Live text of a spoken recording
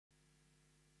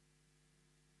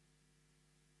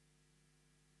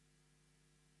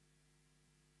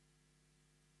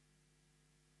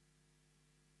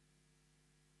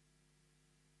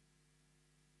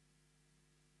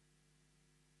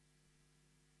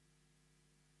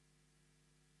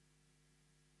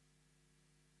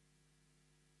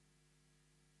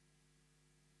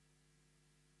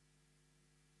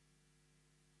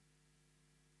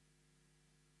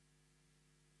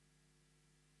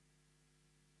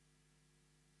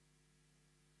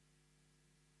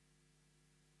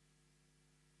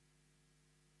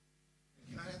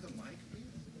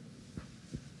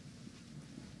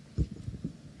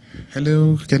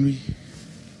Hello, can we?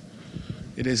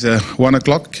 It is 1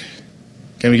 o'clock.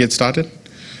 Can we get started?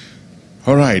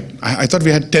 All right. I thought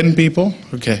we had 10 people.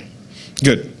 Okay,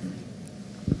 good.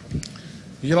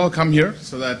 You'll all come here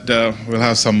so that we'll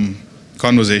have some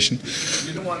conversation.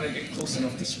 You don't want to get close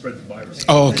enough to spread the virus.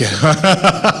 Oh, okay.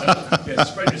 Yeah,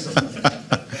 spread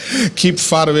yourself. Keep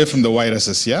far away from the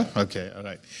viruses, yeah? Okay, all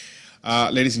right.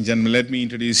 Ladies and gentlemen, let me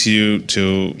introduce you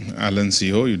to Alan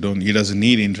Seho. He doesn't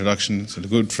need introduction. He's a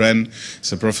good friend.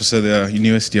 He's a professor at the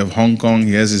University of Hong Kong.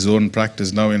 He has his own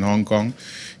practice now in Hong Kong.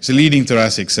 He's a leading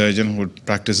thoracic surgeon who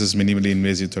practices minimally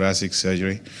invasive thoracic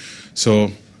surgery. So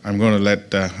I'm going to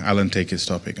let Alan take his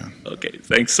topic on. Okay,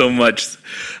 thanks so much.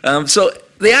 So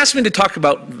they asked me to talk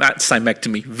about VATS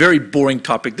Thymectomy. Very boring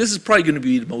topic. This is probably going to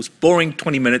be the most boring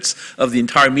 20 minutes of the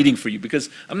entire meeting for you because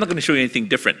I'm not going to show you anything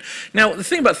different. Now, the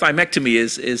thing about thymectomy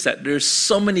is that there's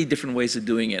so many different ways of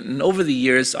doing it. And over the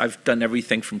years, I've done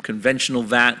everything from conventional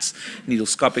VATS,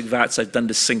 needlescopic VATS. I've done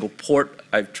the single port.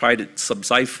 I've tried it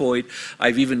subxiphoid.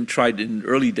 I've even tried in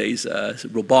early days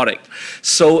robotic.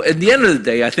 So at the end of the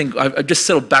day, I think I've just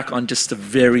settled back on just a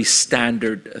very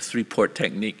standard 3-port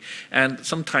technique. And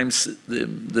sometimes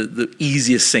the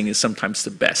easiest thing is sometimes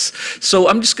the best. So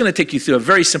I'm just going to take you through a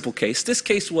very simple case. This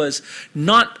case was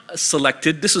not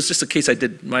selected. This was just a case I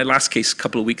did, my last case a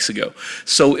couple of weeks ago.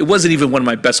 So it wasn't even one of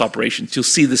my best operations. You'll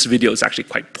see this video is actually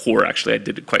quite poor. Actually, I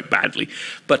did it quite badly.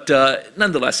 But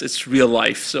nonetheless, it's real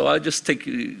life. So I'll just take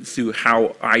you through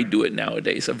how I do it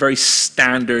nowadays. A very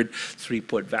standard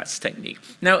 3-port VATS technique.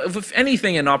 Now, if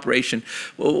anything in operation,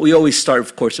 well, we always start,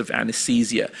 of course, with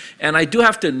anesthesia. And I do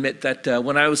have to admit that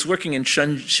when I was working in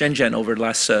Shenzhen over the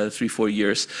last 3-4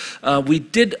 years, we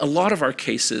did a lot of our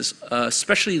cases,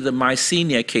 especially the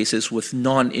myasthenia cases, with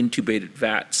non-intubated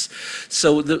VATS.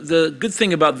 So the good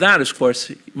thing about that is, of course,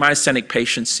 myasthenic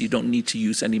patients, you don't need to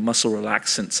use any muscle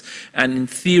relaxants. And in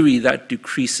theory, that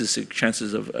decreases the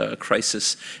chances of crisis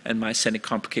and myasthenic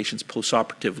complications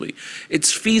postoperatively.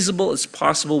 It's feasible, it's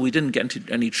possible. We didn't get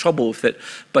into any trouble with it,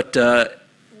 but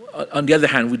on the other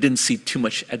hand, we didn't see too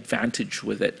much advantage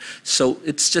with it. So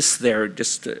it's just there,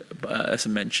 just as I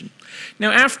mentioned.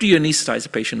 Now, after you anesthetize a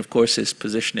patient, of course, is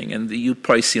positioning. And you've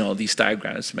probably seen all these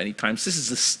diagrams many times. This is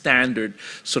the standard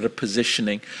sort of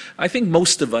positioning. I think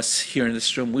most of us here in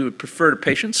this room, we would prefer the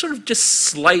patient sort of just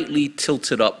slightly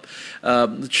tilted up,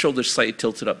 the shoulders slightly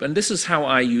tilted up. And this is how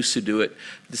I used to do it.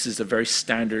 This is a very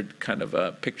standard kind of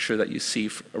a picture that you see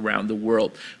around the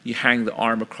world. You hang the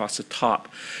arm across the top.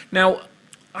 Now,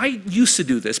 I used to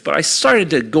do this, but I started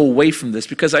to go away from this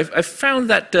because I found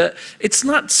that it's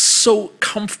not so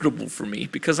comfortable for me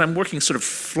because I'm working sort of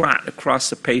flat across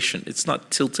the patient. It's not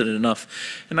tilted enough.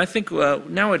 And I think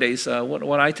nowadays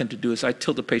what I tend to do is I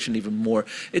tilt the patient even more.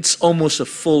 It's almost a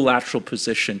full lateral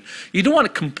position. You don't want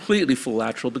it completely full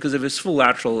lateral because if it's full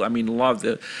lateral, I mean, a lot of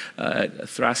the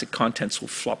thoracic contents will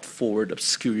flop forward,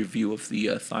 obscure your view of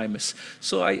the thymus.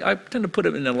 So I tend to put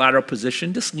it in a lateral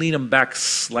position, just lean them back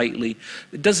slightly.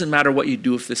 It doesn't matter what you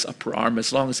do with this upper arm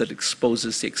as long as it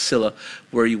exposes the axilla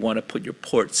where you want to put your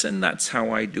ports, and that's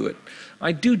how I do it.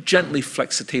 I do gently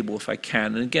flex the table if I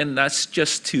can, and again, that's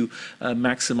just to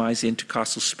maximize the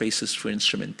intercostal spaces for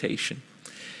instrumentation.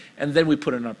 And then we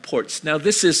put in our ports. Now,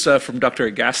 this is from Dr.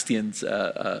 Agastian's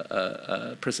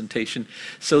presentation.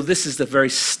 So this is the very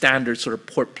standard sort of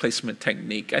port placement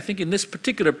technique. I think in this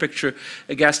particular picture,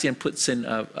 Agastian puts in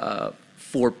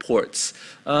 4 ports.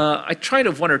 I tried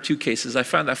of 1 or 2 cases. I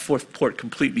found that 4th port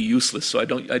completely useless, so I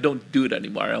don't do it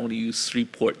anymore. I only use 3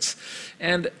 ports.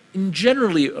 And in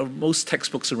generally, most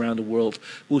textbooks around the world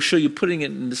will show you putting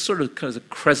it in this sort of kind of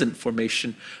crescent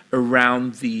formation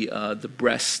around the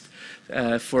breast.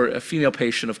 For a female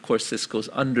patient, of course, this goes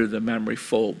under the mammary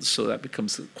fold, so that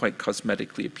becomes quite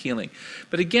cosmetically appealing.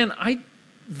 But again, I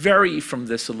vary from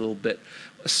this a little bit,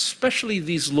 especially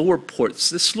these lower ports.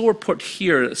 This lower port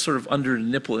here, sort of under the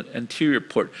nipple anterior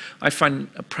port, I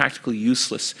find practically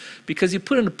useless because you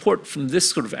put in a port from this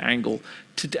sort of angle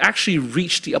to actually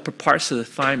reach the upper parts of the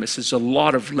thymus. There's a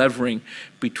lot of levering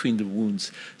between the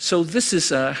wounds. So this is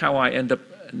how I end up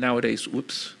nowadays.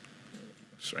 Whoops,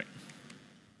 sorry.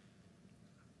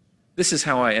 This is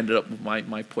how I ended up with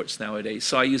my ports nowadays.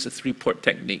 So I use a 3-port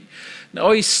technique. Now, I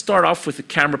always start off with the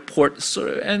camera port,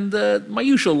 and my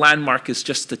usual landmark is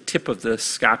just the tip of the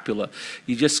scapula.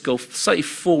 You just go slightly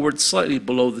forward, slightly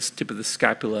below the tip of the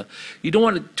scapula. You don't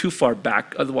want it too far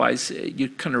back, otherwise you're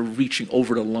kind of reaching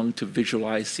over the lung to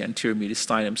visualize the anterior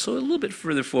mediastinum. So a little bit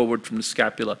further forward from the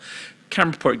scapula.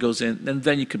 camera port goes in, and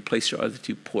then you can place your other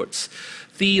two ports.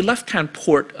 The left-hand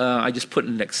port, I just put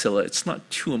in an axilla. It's not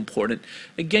too important.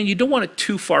 Again, you don't want it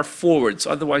too far forwards,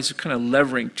 otherwise you're kind of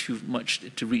levering too much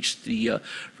to reach the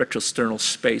retrosternal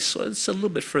space. So it's a little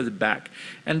bit further back.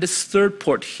 And this third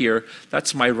port here,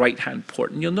 that's my right-hand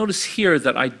port. And you'll notice here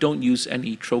that I don't use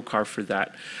any trocar for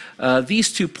that.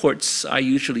 These two ports, I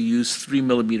usually use 3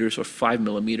 millimeters or 5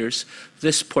 millimeters.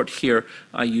 This port here,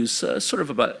 I use sort of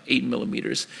about 8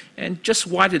 millimeters, and just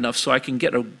wide enough so I can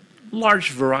get a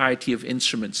large variety of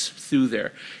instruments through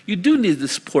there. You do need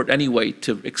this port anyway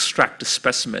to extract the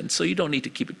specimen, so you don't need to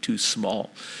keep it too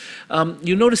small.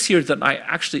 You notice here that I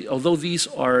actually, although these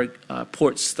are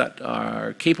ports that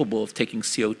are capable of taking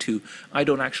CO2, I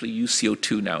don't actually use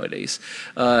CO2 nowadays.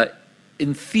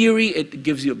 In theory, it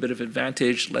gives you a bit of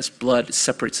advantage, less blood, it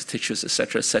separates the tissues,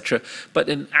 etc., etc. But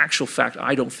in actual fact,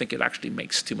 I don't think it actually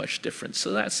makes too much difference.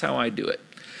 So that's how I do it.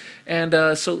 And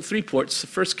so 3 ports. The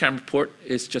first camera port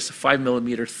is just a 5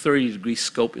 millimeter 30-degree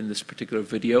scope in this particular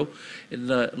video. In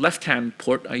the left-hand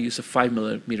port, I use a 5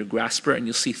 millimeter grasper, and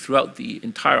you'll see throughout the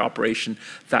entire operation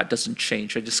that doesn't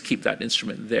change. I just keep that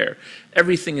instrument there.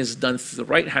 Everything is done through the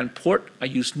right-hand port. I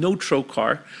use no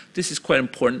trocar. This is quite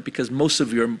important because most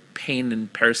of your pain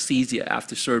and paresthesia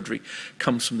after surgery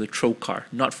comes from the trocar,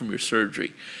 not from your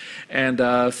surgery. And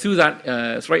through that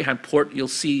right-hand port, you'll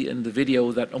see in the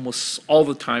video that almost all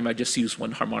the time I just use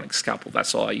one harmonic scalpel.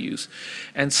 That's all I use.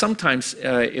 And sometimes,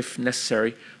 if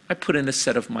necessary, I put in a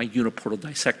set of my uniportal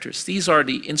dissectors. These are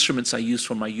the instruments I use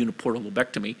for my uniportal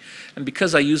lobectomy. And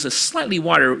because I use a slightly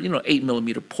wider, 8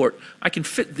 millimeter port, I can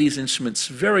fit these instruments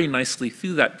very nicely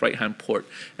through that right-hand port.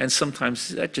 And sometimes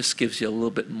that just gives you a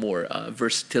little bit more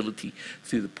versatility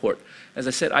through the port. As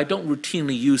I said, I don't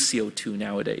routinely use CO2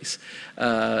 nowadays.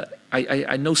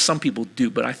 I know some people do,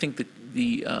 but I think that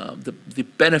the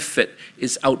benefit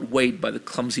is outweighed by the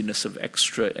clumsiness of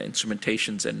extra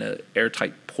instrumentations and an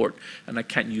airtight port, and I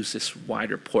can't use this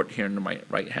wider port here in my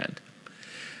right hand.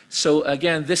 So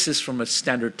again, this is from a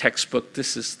standard textbook.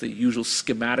 This is the usual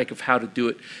schematic of how to do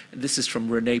it. And this is from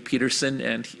Renee Peterson,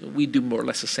 and we do more or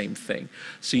less the same thing.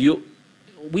 So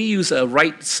we use a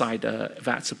right side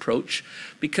VATS approach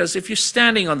because if you're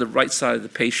standing on the right side of the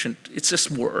patient, it's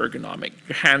just more ergonomic.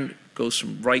 Your hand goes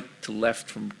from right to left,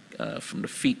 from the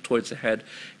feet towards the head,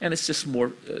 and it's just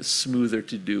more smoother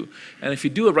to do. And if you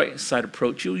do a right side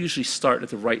approach, you'll usually start at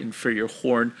the right inferior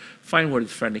horn, find where the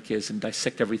phrenic is, and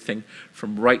dissect everything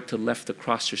from right to left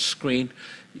across your screen.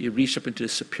 You reach up into the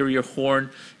superior horn,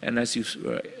 and as you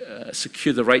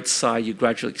secure the right side, you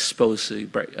gradually expose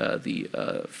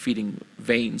the feeding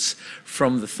veins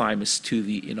from the thymus to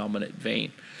the innominate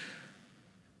vein.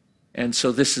 And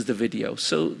so this is the video.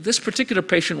 So this particular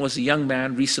patient was a young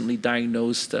man, recently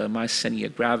diagnosed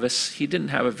myasthenia gravis. He didn't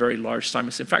have a very large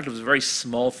thymus. In fact, it was a very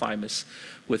small thymus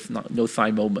with no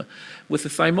thymoma. With the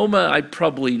thymoma, I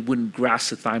probably wouldn't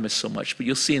grasp the thymus so much, but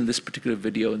you'll see in this particular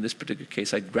video, in this particular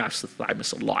case, I grasp the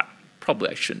thymus a lot. Probably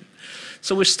I shouldn't.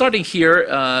 So we're starting here,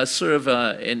 sort of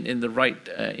in the right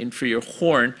inferior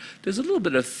horn. There's a little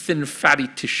bit of thin, fatty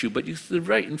tissue, but the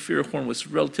right inferior horn was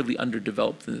relatively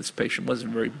underdeveloped in this patient,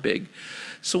 wasn't very big.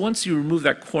 So once you remove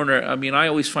that corner, I mean, I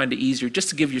always find it easier, just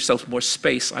to give yourself more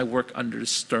space, I work under the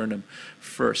sternum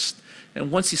first. And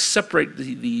once you separate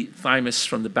the thymus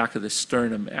from the back of the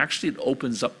sternum, actually it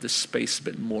opens up this space a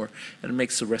bit more, and it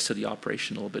makes the rest of the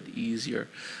operation a little bit easier.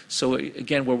 So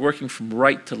again, we're working from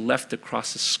right to left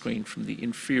across the screen, from the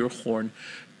inferior horn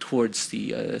towards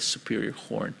the superior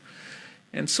horn.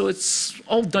 And so it's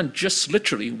all done just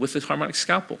literally with a harmonic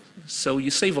scalpel. So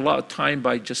you save a lot of time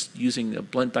by just using a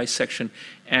blunt dissection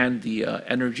and the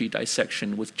energy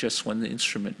dissection with just one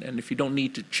instrument. And if you don't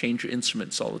need to change your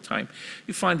instruments all the time,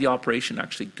 you find the operation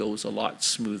actually goes a lot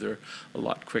smoother, a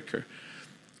lot quicker.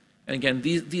 And again,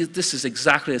 this is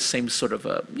exactly the same sort of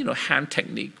hand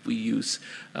technique we use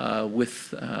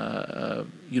with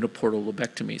uniportal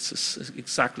lobectomy. It's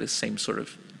exactly the same sort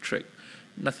of trick.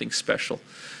 Nothing special.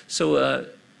 So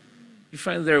you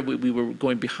find there we were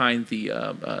going behind the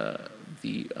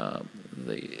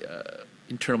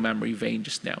internal mammary vein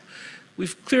just now.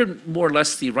 We've cleared more or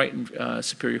less the right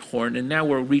superior horn, and now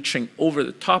we're reaching over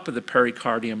the top of the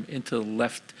pericardium into the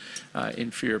left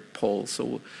inferior pole.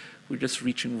 So we're just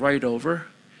reaching right over.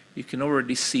 You can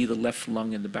already see the left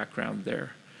lung in the background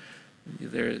there.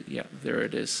 Yeah, there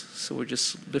it is. So we're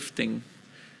just lifting.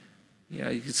 Yeah,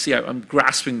 you can see I'm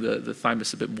grasping the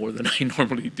thymus a bit more than I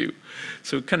normally do.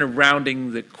 So kind of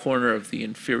rounding the corner of the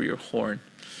inferior horn.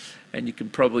 And you can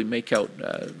probably make out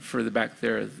further back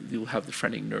there, you'll have the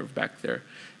phrenic nerve back there.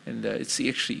 And it's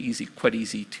actually quite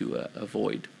easy to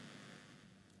avoid.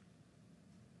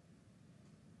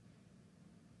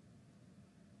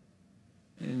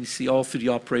 And you see all through the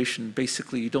operation,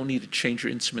 basically you don't need to change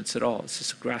your instruments at all. It's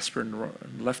just a grasper in the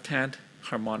left hand,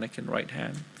 harmonic in right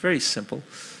hand. Very simple.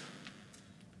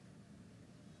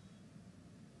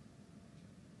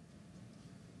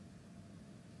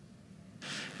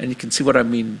 And you can see what I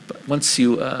mean. Once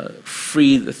you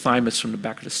free the thymus from the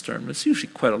back of the sternum, there's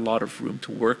usually quite a lot of room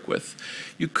to work with.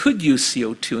 You could use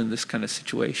CO2 in this kind of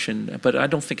situation, but I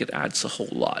don't think it adds a whole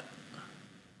lot.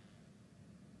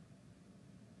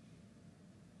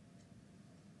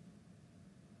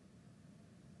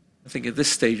 I think at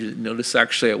this stage, you notice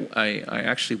actually I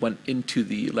actually went into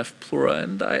the left pleura,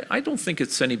 and I don't think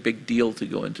it's any big deal to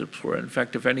go into the pleura. In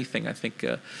fact, if anything, I think,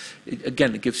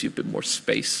 again, it gives you a bit more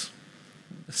space,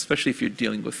 especially if you're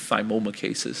dealing with thymoma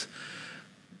cases.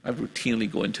 I routinely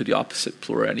go into the opposite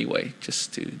pleura anyway,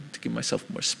 just to give myself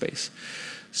more space.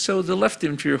 So the left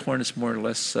inferior horn is more or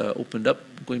less opened up,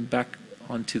 going back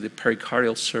onto the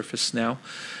pericardial surface now.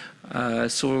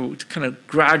 So we're kind of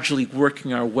gradually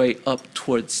working our way up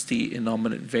towards the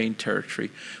innominate vein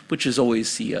territory, which is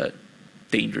always the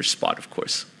danger spot, of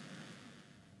course.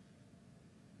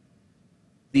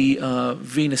 The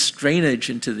venous drainage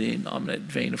into the innominate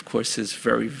vein, of course, is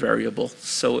very variable.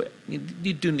 So you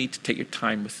do need to take your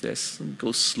time with this and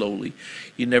go slowly.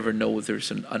 You never know if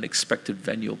there's an unexpected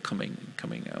venule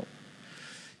coming out.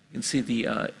 You can see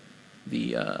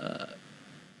the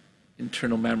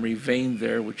internal mammary vein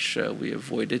there, which we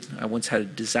avoided. I once had a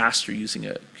disaster using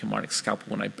a harmonic scalpel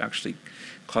when I actually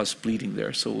caused bleeding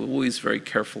there. So we're always very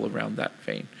careful around that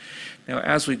vein. Now,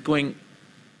 as we're going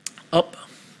up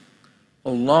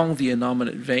along the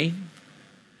innominate vein,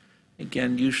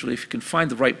 again, usually if you can find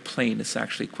the right plane, it's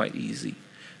actually quite easy.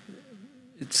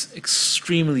 It's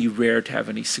extremely rare to have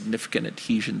any significant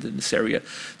adhesions in this area,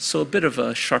 so a bit of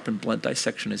a sharp and blunt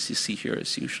dissection, as you see here,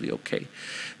 is usually okay.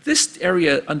 This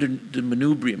area under the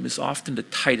manubrium is often the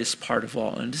tightest part of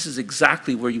all, and this is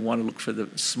exactly where you want to look for the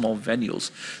small venules.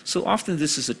 So often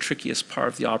this is the trickiest part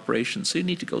of the operation, so you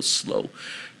need to go slow.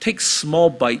 Take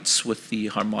small bites with the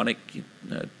harmonic.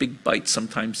 Big bites,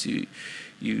 sometimes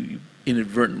you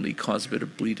inadvertently cause a bit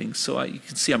of bleeding. So you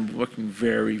can see I'm working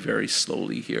very, very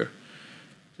slowly here.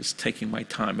 Just taking my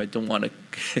time. I don't want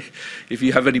to, if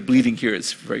you have any bleeding here,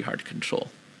 it's very hard to control.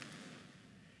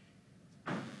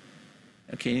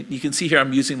 Okay, you can see here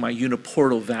I'm using my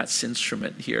uniportal VATS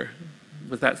instrument here.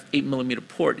 With that 8mm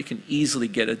port, you can easily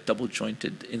get a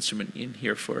double-jointed instrument in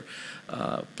here for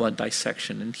blood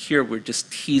dissection. And here we're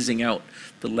just teasing out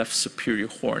the left superior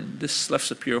horn. This left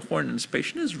superior horn in this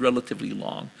patient is relatively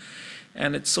long.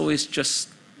 And it's always just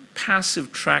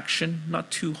passive traction, not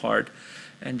too hard,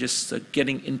 and just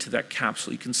getting into that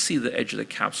capsule. You can see the edge of the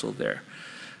capsule there.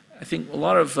 I think a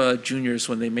lot of juniors,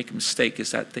 when they make a mistake, is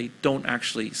that they don't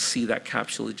actually see that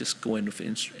capsule. They just go in with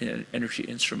an energy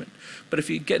instrument. But if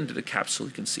you get into the capsule,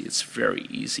 you can see it's very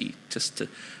easy just to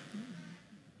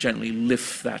gently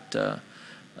lift that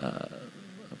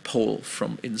pole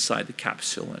from inside the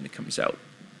capsule, and it comes out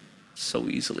so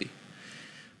easily.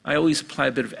 I always apply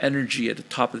a bit of energy at the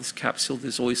top of this capsule.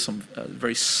 There's always some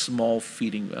very small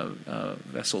feeding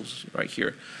vessels right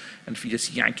here. And if you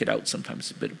just yank it out,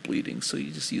 sometimes it's a bit of bleeding. So you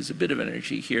just use a bit of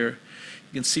energy here.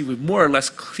 You can see we've more or less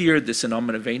cleared this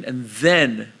innominate vein,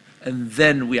 and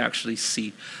then we actually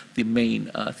see the main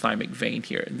thymic vein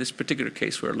here. In this particular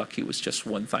case, we're lucky it was just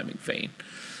one thymic vein.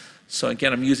 So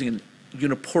again, I'm using a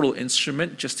uniportal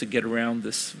instrument just to get around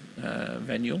this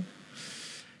venule.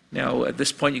 Now, at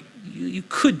this point, you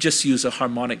could just use a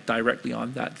harmonic directly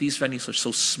on that. These venules are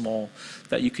so small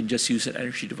that you can just use an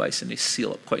energy device and they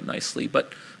seal up quite nicely.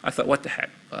 But I thought, what the heck?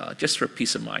 Just for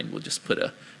peace of mind, we'll just put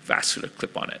a vascular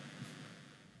clip on it.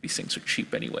 These things are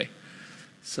cheap anyway.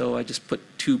 So I just put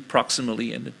two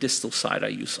proximally, and the distal side I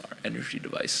use our energy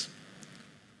device.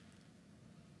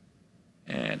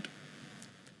 And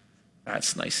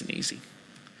that's nice and easy.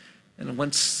 And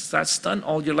once that's done,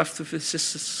 all you're left with is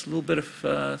just this little bit of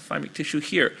thymic tissue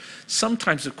here.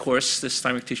 Sometimes, of course, this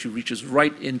thymic tissue reaches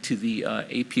right into the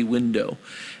AP window.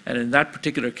 And in that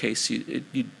particular case,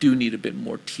 you do need a bit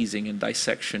more teasing and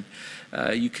dissection.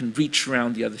 You can reach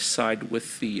around the other side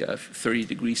with the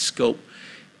 30-degree scope.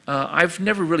 I've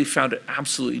never really found it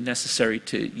absolutely necessary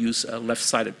to use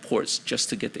left-sided ports just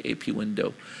to get the AP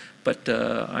window. But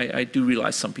I do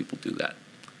realize some people do that.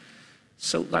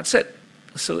 So that's it.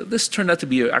 So this turned out to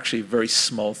be actually a very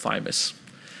small thymus.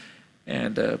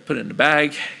 And put it in the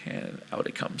bag, and out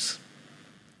it comes.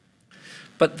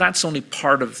 But that's only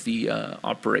part of the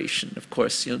operation. Of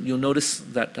course, you'll notice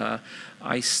that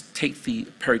I take the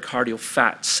pericardial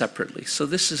fat separately. So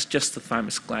this is just the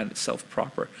thymus gland itself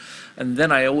proper. And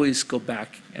then I always go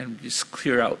back and just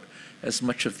clear out as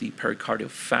much of the pericardial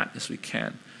fat as we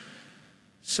can.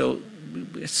 So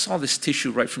I saw this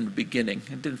tissue right from the beginning.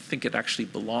 I didn't think it actually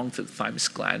belonged to the thymus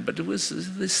gland, but it was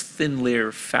this thin layer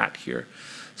of fat here.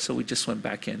 So we just went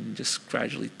back in and just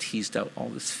gradually teased out all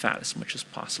this fat as much as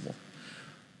possible.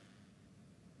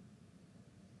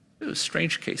 It was a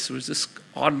strange case. There was this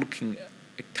odd-looking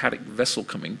ectatic vessel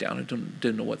coming down. I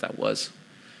didn't know what that was,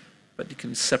 but you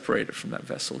can separate it from that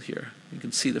vessel here. You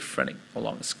can see the phrenic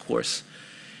along its course.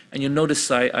 And you'll notice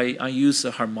I use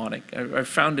a harmonic. I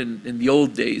found in the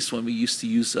old days when we used to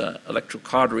use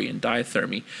electrocautery and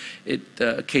diathermy, it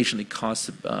occasionally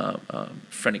caused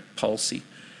phrenic palsy.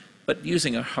 But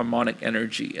using a harmonic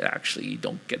energy, actually, you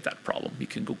don't get that problem. You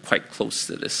can go quite close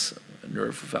to this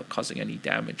nerve without causing any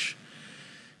damage.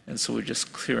 And so we're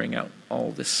just clearing out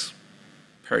all this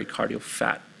pericardial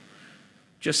fat,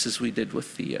 just as we did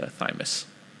with the thymus.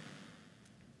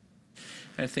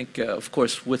 I think, of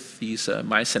course, with these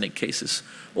myasthenic cases,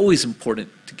 always important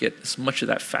to get as much of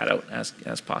that fat out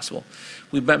as possible.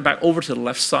 We went back over to the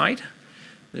left side.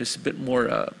 There's a bit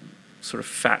more sort of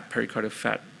fat, pericardial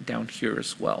fat down here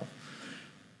as well.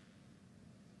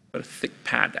 But a thick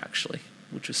pad, actually,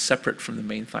 which was separate from the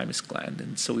main thymus gland.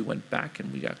 And so we went back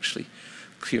and we actually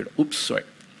cleared, oops, sorry,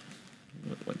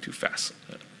 went too fast.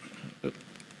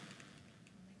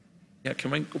 Yeah,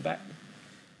 can we go back?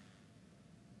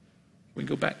 We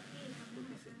go back.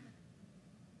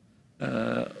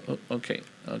 Okay.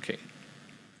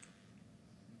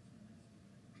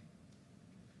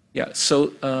 Yeah,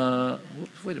 so,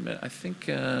 wait a minute, I think,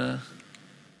 never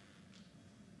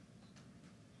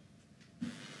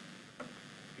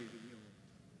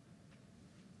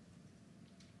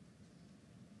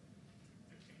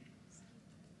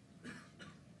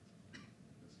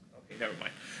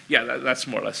mind. Yeah, that's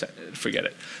more or less it. Forget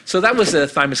it. So that was the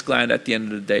thymus gland at the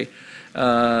end of the day.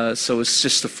 So it's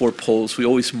just the 4 poles. We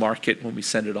always mark it when we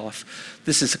send it off.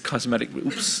 This is a cosmetic,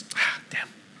 oops, damn,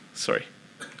 sorry.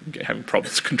 I'm having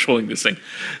problems controlling this thing.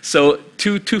 So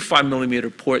two 5-millimeter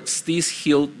ports. These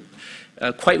healed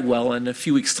quite well. In a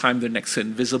few weeks' time, they're next to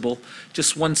invisible.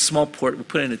 Just one small port. We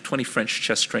put in a 20 French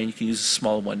chest drain. You can use a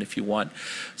small one if you want.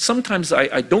 Sometimes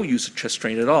I don't use a chest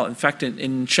drain at all. In fact,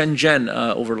 in Shenzhen,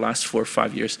 over the last 4 or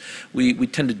 5 years, we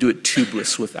tend to do it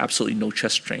tubeless with absolutely no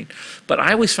chest drain. But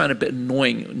I always found it a bit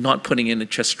annoying not putting in a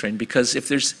chest drain, because if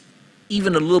there's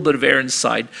even a little bit of air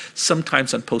inside,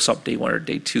 sometimes on post-op day 1 or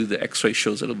day 2, the x-ray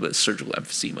shows a little bit of surgical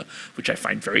emphysema, which I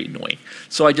find very annoying.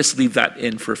 So I just leave that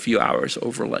in for a few hours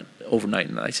overnight,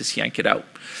 and I just yank it out.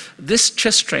 This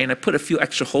chest drain, I put a few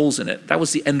extra holes in it. That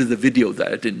was the end of the video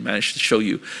that I didn't manage to show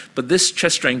you. But this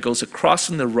chest drain goes across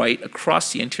on the right,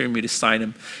 across the anterior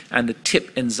mediastinum, and the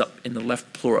tip ends up in the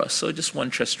left pleura. So just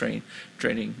one chest drain,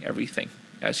 draining everything,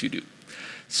 as you do.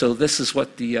 So this is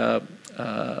what the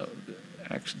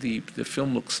actually the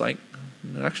film looks like.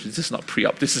 Actually, this is not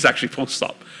pre-op. This is actually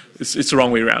post-op. It's the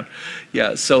wrong way around.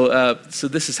 Yeah. So so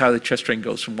this is how the chest drain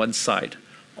goes from one side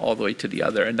all the way to the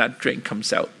other, and that drain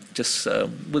comes out just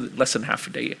with less than half a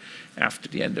day after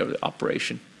the end of the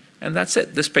operation. And that's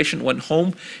it. This patient went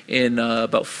home in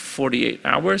about 48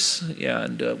 hours, yeah,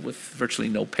 and with virtually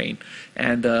no pain.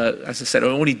 And as I said, I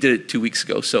only did it 2 weeks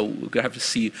ago, so we're gonna have to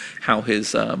see how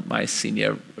his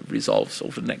myasthenia resolves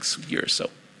over the next year or so.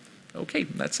 Okay,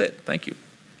 that's it. Thank you.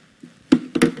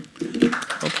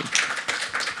 Okay.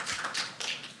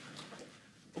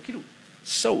 Okay.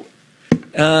 So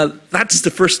that's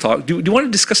the first talk. Do you want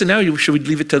to discuss it now, or should we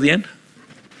leave it till the end?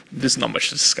 There's not much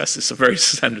to discuss. It's a very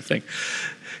standard thing.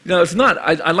 Now, if not,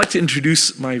 I'd like to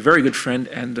introduce my very good friend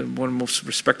and one of the most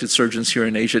respected surgeons here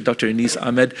in Asia, Dr. Anis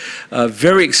Ahmed,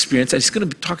 very experienced. And he's going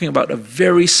to be talking about a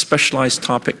very specialized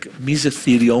topic,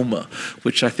 mesothelioma,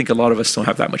 which I think a lot of us don't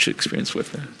have that much experience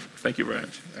with. Thank you very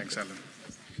much. Thanks, Alan.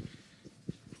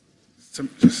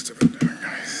 Just a bit there,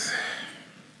 guys.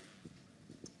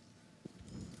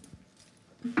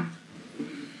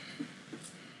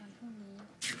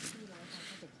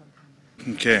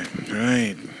 Okay,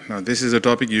 right. Now this is a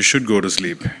topic you should go to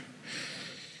sleep.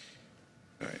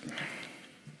 Right.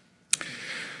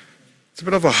 It's a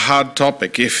bit of a hard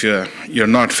topic if you're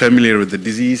not familiar with the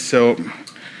disease. So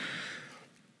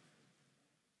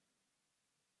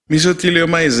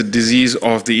mesothelioma is a disease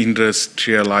of the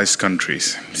industrialized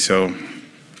countries. So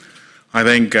I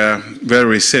think where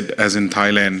we sit, as in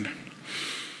Thailand,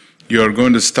 you're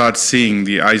going to start seeing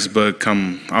the iceberg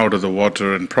come out of the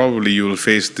water, and probably you will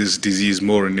face this disease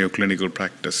more in your clinical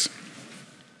practice.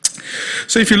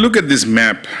 So if you look at this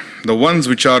map, the ones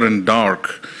which are in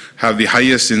dark have the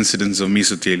highest incidence of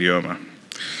mesothelioma.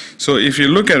 So if you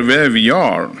look at where we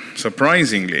are,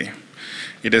 surprisingly,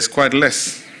 it is quite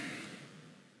less.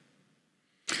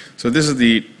 So this is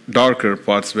the darker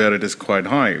parts where it is quite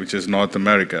high, which is North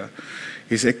America.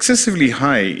 is excessively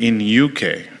high in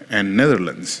UK and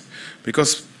Netherlands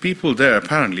because people there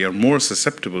apparently are more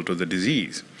susceptible to the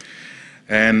disease.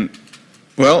 And,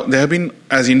 well, they have been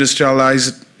as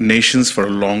industrialized nations for a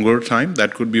longer time.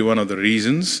 That could be one of the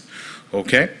reasons,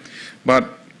 okay? But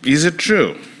is it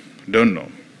true? Don't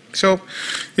know. So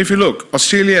if you look,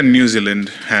 Australia and New Zealand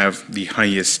have the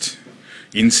highest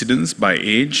incidence by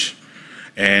age,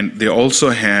 and they also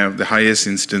have the highest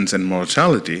incidence and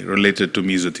mortality related to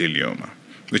mesothelioma,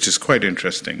 which is quite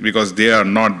interesting because they are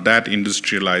not that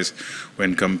industrialized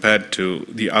when compared to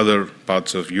the other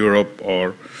parts of Europe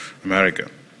or America.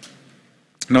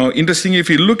 Now, interestingly, if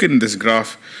you look in this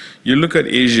graph, you look at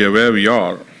Asia where we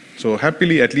are. So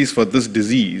happily, at least for this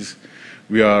disease,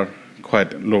 we are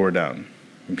quite lower down,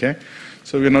 okay?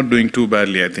 So we're not doing too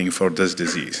badly, I think, for this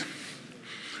disease.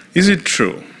 Is it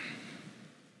true?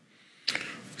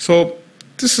 So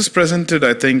this is presented,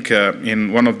 I think,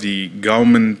 in one of the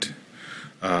government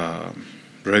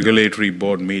regulatory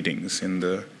board meetings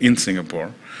in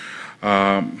Singapore.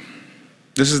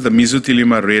 This is the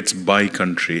mesothelioma rates by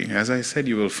country. As I said,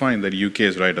 you will find that UK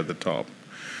is right at the top.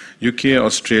 UK,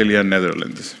 Australia,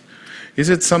 Netherlands. Is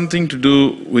it something to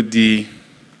do with the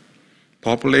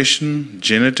population,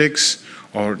 genetics,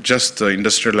 or just the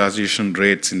industrialization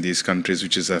rates in these countries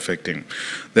which is affecting?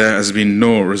 There has been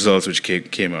no results which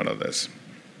came out of this.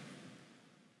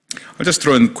 I'll just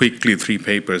throw in quickly 3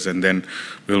 papers and then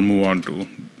we'll move on to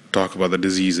talk about the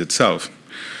disease itself.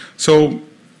 So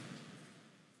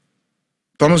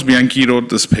Thomas Bianchi wrote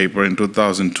this paper in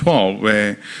 2012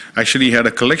 where actually he had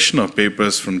a collection of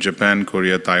papers from Japan,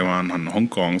 Korea, Taiwan, and Hong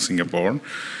Kong, Singapore.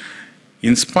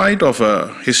 In spite of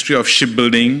a history of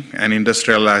shipbuilding and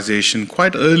industrialization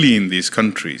quite early in these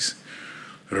countries,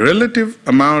 relative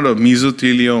amount of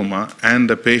mesothelioma and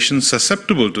the patients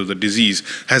susceptible to the disease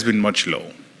has been much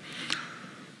low.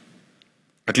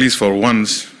 At least for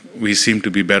once, we seem to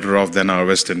be better off than our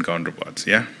Western counterparts.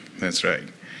 Yeah, that's right.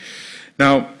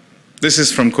 Now, this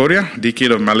is from Korea,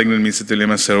 Decade of Malignant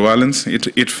Mesothelioma Surveillance.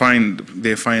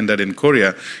 They find that in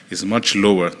Korea is much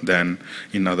lower than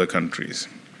in other countries.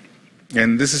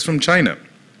 And this is from China.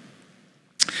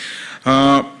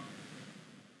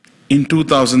 In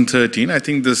 2013, I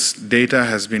think this data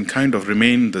has been kind of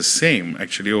remained the same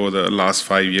actually over the last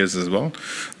 5 years as well.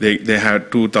 They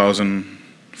had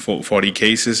 2,040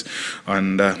 cases,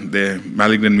 and the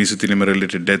malignant mesothelioma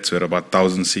related deaths were about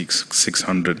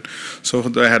 1,600. So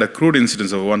they had a crude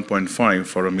incidence of 1.5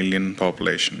 for a million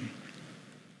population,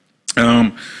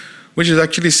 which is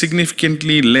actually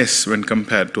significantly less when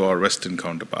compared to our Western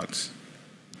counterparts.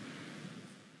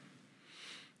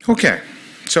 Okay,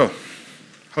 so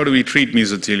how do we treat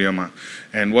mesothelioma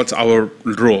and what's our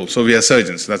role? So we are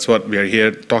surgeons. That's what we are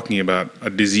here talking about, a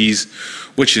disease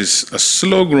which is a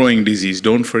slow-growing disease.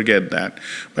 Don't forget that.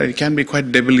 But it can be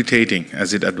quite debilitating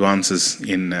as it advances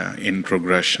in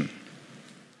progression.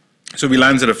 So we'll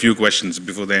answer a few questions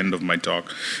before the end of my talk,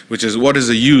 which is what is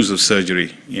the use of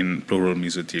surgery in pleural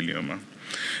mesothelioma?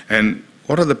 And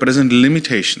what are the present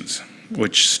limitations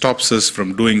which stops us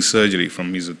from doing surgery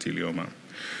from mesothelioma?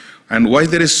 And why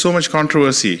there is so much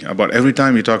controversy about every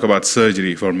time we talk about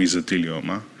surgery for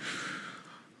mesothelioma.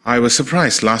 I was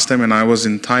surprised last time when I was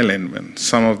in Thailand when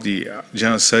some of the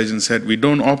general surgeons said, we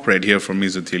don't operate here for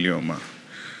mesothelioma,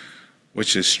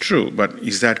 which is true, but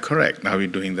is that correct? Are we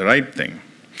doing the right thing?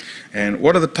 And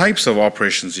what are the types of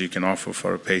operations you can offer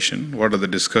for a patient? What are the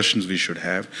discussions we should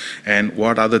have? And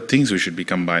what other things we should be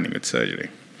combining with surgery?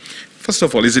 First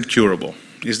of all, is it curable?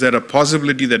 Is there a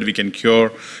possibility that we can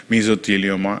cure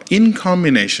mesothelioma in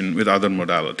combination with other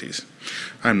modalities?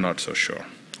 I'm not so sure.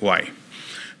 Why?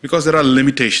 Because there are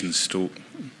limitations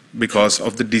because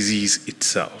of the disease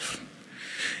itself.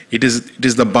 It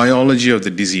is the biology of the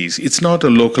disease. It's not a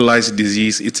localized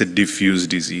disease, it's a diffuse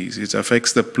disease. It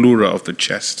affects the pleura of the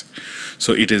chest.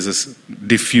 So it is a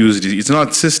diffuse disease. It's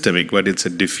not systemic, but it's a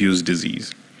diffuse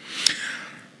disease.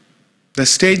 The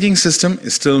staging system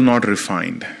is still not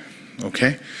refined.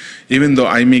 Okay, even though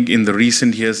ITMIG in the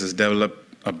recent years has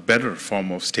developed a better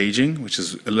form of staging, which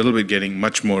is a little bit getting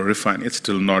much more refined, it's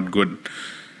still not good.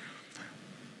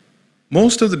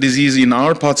 Most of the disease in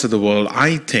our parts of the world,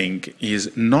 I think, is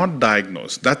not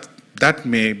diagnosed. That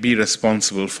may be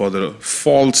responsible for the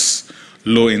false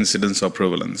low incidence or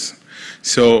prevalence.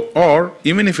 So, or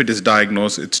even if it is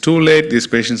diagnosed, it's too late, these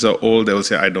patients are old, they will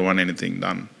say, I don't want anything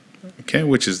done, okay,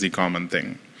 which is the common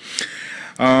thing.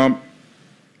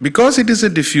 Because it is a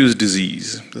diffuse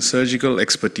disease, the surgical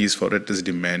expertise for it is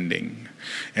demanding.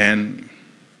 And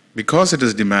because it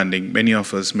is demanding, many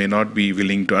of us may not be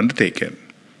willing to undertake it,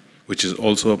 which is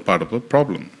also a part of a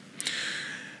problem.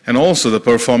 and also the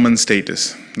performance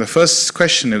status. The first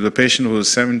question, if the patient who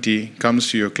is 70 comes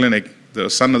to your clinic, the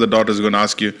son or the daughter is going to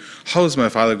ask you, how is my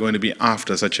father going to be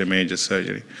after such a major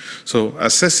surgery? So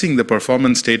assessing the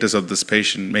performance status of this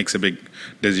patient makes a big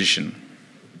decision.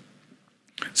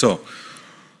 So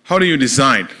how do you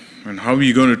decide and how are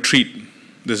you going to treat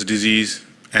this disease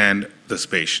and this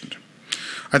patient?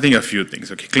 I think a few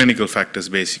things. Okay, clinical factors,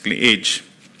 basically age.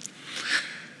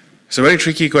 It's a very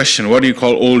tricky question. What do you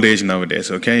call old age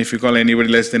nowadays? Okay, if you call anybody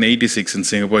less than 86 in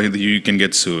Singapore, you can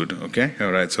get sued. Okay,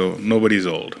 all right. So nobody's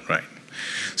old, right?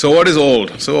 So what is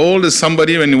old? So old is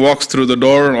somebody when he walks through the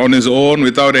door on his own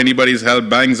without anybody's help,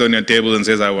 bangs on your table and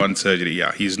says, "I want surgery."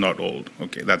 Yeah, he's not old.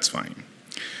 Okay, that's fine.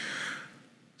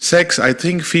 Sex, I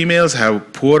think females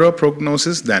have poorer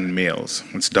prognosis than males.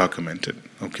 It's documented.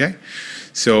 Okay.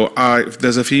 So if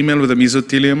there's a female with a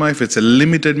mesothelioma, if it's a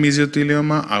limited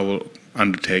mesothelioma, I will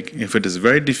undertake. If it is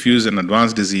very diffuse and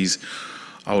advanced disease,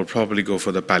 I will probably go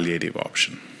for the palliative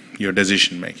option, your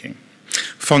decision making.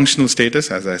 Functional status,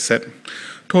 as I said,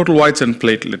 total whites and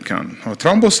platelet count. Now,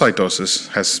 thrombocytosis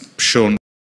has shown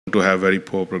to have very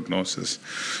poor prognosis.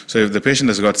 So if the patient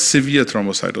has got severe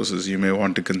thrombocytosis, you may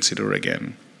want to consider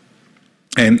again.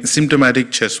 And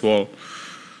symptomatic chest wall,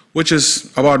 which is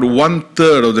about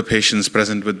 1/3 of the patients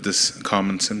present with this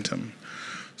common symptom.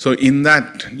 So in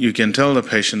that, you can tell the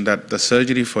patient that the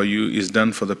surgery for you is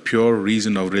done for the pure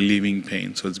reason of relieving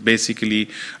pain. So it's basically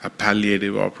a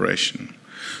palliative operation.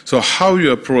 So how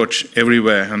you approach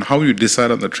everywhere and how you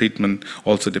decide on the treatment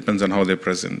also depends on how they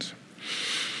present.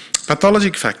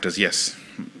 Pathologic factors, yes,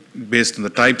 based on the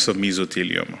types of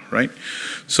mesothelioma, right?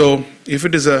 So if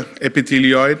it is an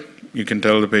epithelioid, you can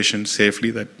tell the patient safely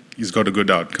that he's got a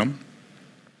good outcome.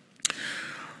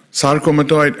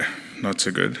 Sarcomatoid, not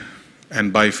so good.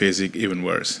 And biphasic, even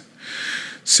worse.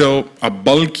 So a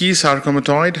bulky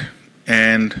sarcomatoid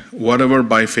and whatever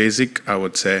biphasic, I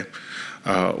would say,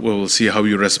 we will see how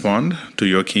you respond to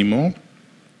your chemo.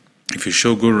 If you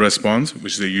show good response,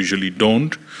 which they usually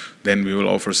don't, then we will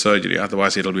offer surgery.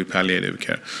 Otherwise, it'll be palliative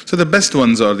care. So the best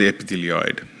ones are the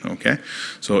epithelioid, okay?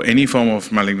 So any form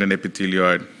of malignant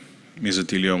epithelioid,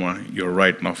 mesothelioma, you're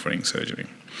right in offering surgery.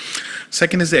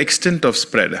 Second is the extent of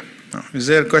spread. Now, is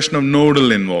there a question of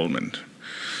nodal involvement?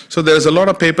 So there's a lot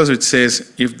of papers which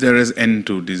says if there is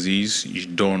N2 disease, you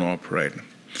don't operate.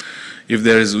 If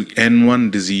there is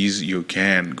N1 disease, you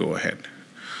can go ahead.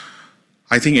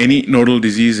 I think any nodal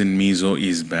disease in meso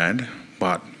is bad,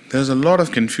 but there's a lot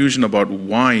of confusion about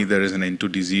why there is an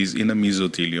N2 disease in a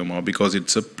mesothelioma because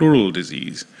it's a pleural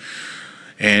disease.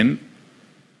 And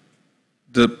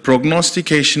the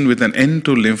prognostication with an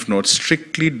N2 lymph node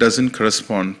strictly doesn't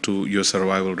correspond to your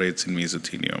survival rates in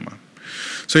mesothelioma.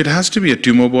 So it has to be a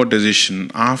tumor board decision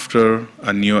after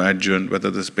a neoadjuvant whether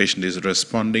this patient is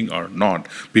responding or not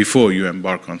before you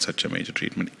embark on such a major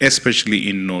treatment, especially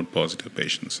in node-positive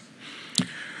patients.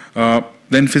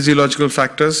 Then physiological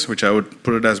factors, which I would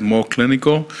put it as more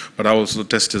clinical, but I also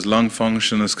test his lung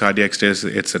function, his cardiac status,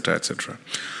 etc., etc.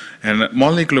 And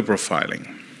molecular profiling.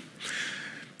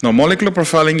 Now, molecular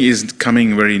profiling is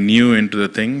coming very new into the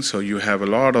thing. So you have a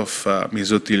lot of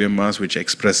mesotheliomas which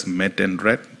express MET and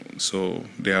RET. So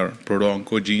they are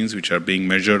proto-oncogenes which are being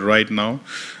measured right now.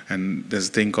 And there's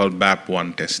a thing called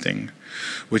BAP1 testing,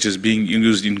 which is being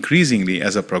used increasingly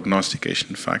as a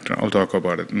prognostication factor. I'll talk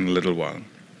about it in a little while.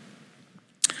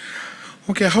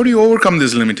 Okay, how do you overcome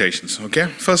these limitations? Okay,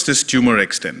 first is tumor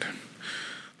extent.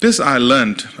 This I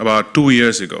learned about 2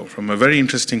 years ago from a very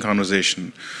interesting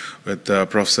conversation with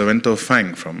Professor Wento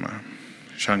Fang from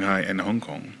Shanghai and Hong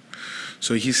Kong.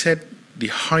 So he said the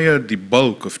higher the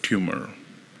bulk of tumor,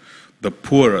 the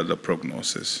poorer the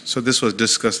prognosis. So this was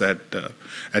discussed at the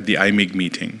ITMIG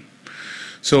meeting.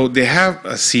 So they have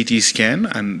a CT scan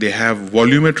and they have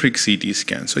volumetric CT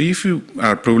scan. So if you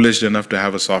are privileged enough to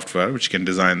have a software which can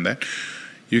design that,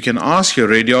 you can ask your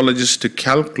radiologist to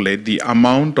calculate the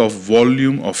amount of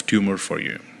volume of tumor for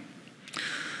you.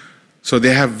 So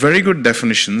they have very good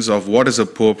definitions of what is a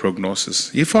poor prognosis.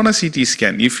 If on a CT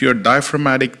scan, if your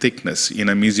diaphragmatic thickness in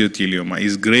a mesothelioma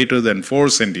is greater than 4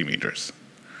 centimeters,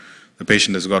 the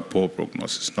patient has got poor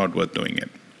prognosis, not worth doing it.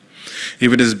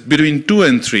 If it is between 2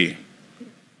 and 3,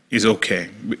 is okay.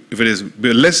 If it is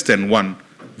less than 1,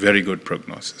 very good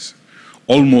prognosis.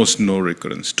 Almost no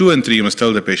recurrence. 2 and 3, you must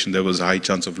tell the patient there was a high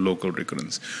chance of local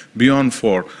recurrence. Beyond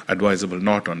 4, advisable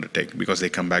not to undertake because they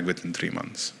come back within 3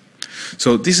 months.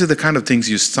 So these are the kind of things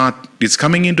you start, it's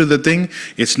coming into the thing,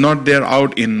 it's not there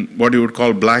out in what you would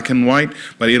call black and white,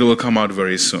 but it will come out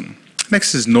very soon.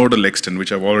 Next is nodal extent,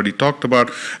 which I've already talked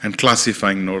about, and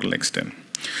classifying nodal extent.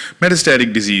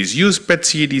 Metastatic disease, use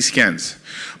PET-CT scans.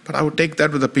 But I would take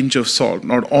that with a pinch of salt.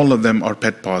 Not all of them are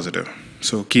PET positive.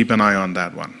 So keep an eye on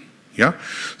that one. Yeah?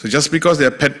 So just because they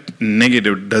are PET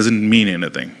negative doesn't mean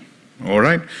anything. All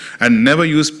right? And never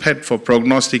use PET for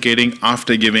prognosticating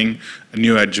after giving a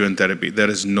neoadjuvant therapy. There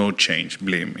is no change,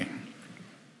 believe me.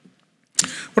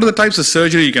 What are the types of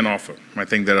surgery you can offer? I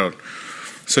think there are.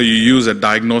 So you use a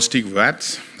diagnostic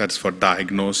VATS, that's for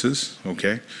diagnosis,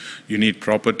 okay? You need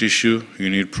proper tissue, you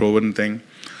need proven thing.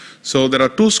 So there are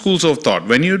two schools of thought.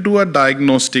 When you do a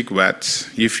diagnostic VATS,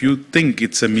 if you think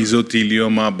it's a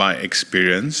mesothelioma by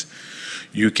experience,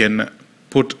 you can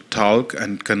put talc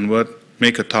and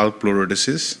make a talc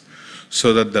pleurodesis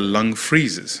so that the lung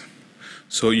freezes.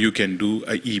 So you can do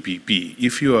a EPP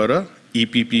if you are a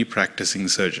EPP practicing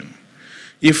surgeon.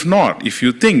 If not, if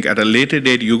you think at a later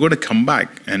date you're going to come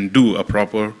back and do a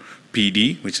proper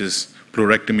PD, which is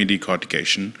pleurectomy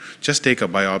decortication, just take a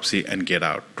biopsy and get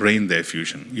out. Drain the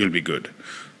effusion. You'll be good.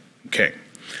 Okay.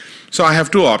 So I have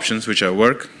two options which I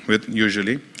work with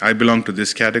usually. I belong to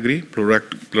this category,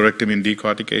 pleurectomy and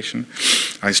decortication.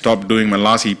 I stopped doing my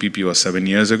last EPP was 7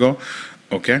 years ago.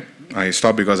 Okay. I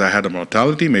stopped because I had a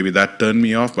mortality. Maybe that turned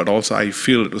me off, but also I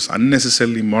feel it was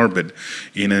unnecessarily morbid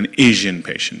in an Asian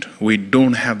patient. We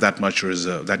don't have that much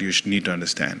reserve. That you should need to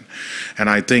understand. And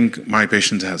I think my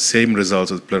patients have same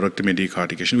results with pleurectomy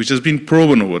decortication, which has been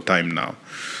proven over time now.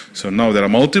 So now there are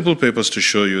multiple papers to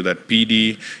show you that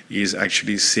PD is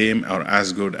actually same or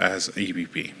as good as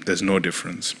EPP. There's no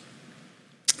difference.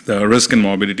 The risk and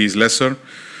morbidity is lesser.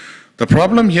 The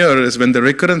problem here is when the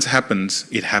recurrence happens,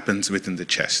 it happens within the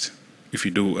chest if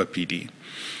you do a PD.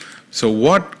 So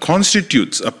what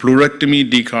constitutes a pleurectomy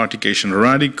decortication,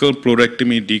 radical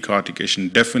pleurectomy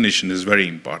decortication definition is very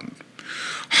important.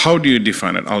 How do you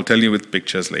define it? I'll tell you with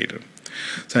pictures later.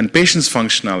 So, and patient's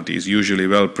functionality is usually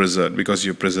well preserved because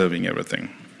you're preserving everything.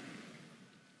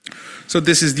 So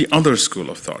this is the other school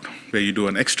of thought, where you do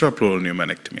an extrapleural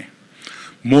pneumonectomy.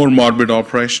 More morbid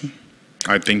operation,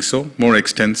 I think so, more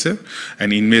extensive,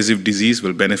 and invasive disease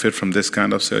will benefit from this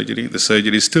kind of surgery. The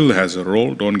surgery still has a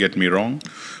role, don't get me wrong,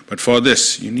 but for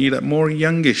this, you need a more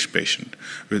youngish patient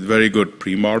with very good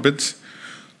premorbids,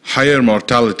 higher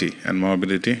mortality and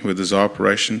morbidity with this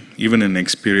operation, even in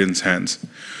experienced hands.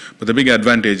 But the big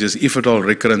advantage is if at all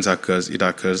recurrence occurs, it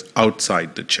occurs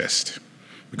outside the chest,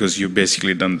 because you've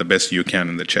basically done the best you can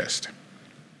in the chest.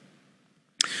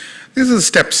 These are the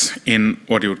steps in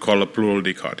what you would call a pleural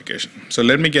decortication. So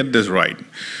let me get this right.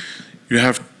 You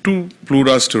have two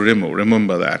pleuras to remove.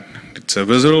 Remember that. It's a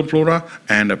visceral pleura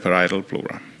and a parietal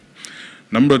pleura.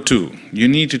 Number two, you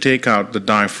need to take out the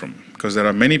diaphragm, because there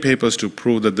are many papers to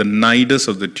prove that the nidus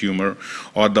of the tumor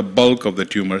or the bulk of the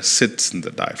tumor sits in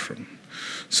the diaphragm.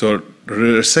 So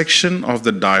resection of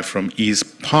the diaphragm is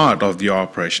part of the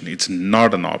operation. It's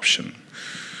not an option.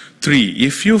 Three,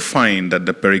 if you find that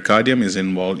the pericardium is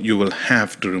involved, you will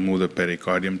have to remove the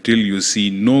pericardium till you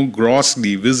see no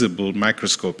grossly visible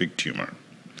macroscopic tumor.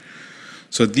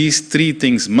 So these three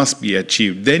things must be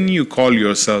achieved. Then you call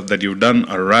yourself that you've done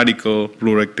a radical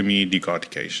pleurectomy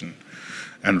decortication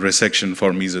and resection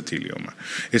for mesothelioma.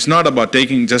 It's not about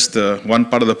taking just the one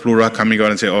part of the pleura, coming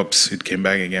out and say, oops, it came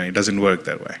back again. It doesn't work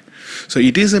that way. So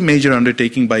it is a major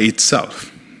undertaking by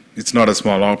itself. It's not a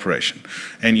small operation,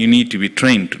 and you need to be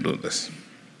trained to do this.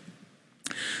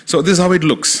 So this is how it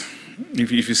looks, if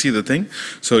you see the thing.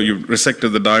 So you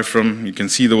resected the diaphragm, you can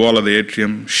see the wall of the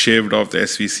atrium, shaved off the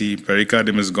SVC,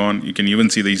 pericardium is gone, you can even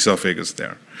see the esophagus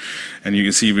there. And you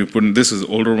can see we put in, this is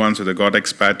older ones with a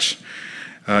Gotex patch.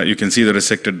 You can see the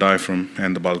resected diaphragm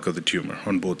and the bulk of the tumor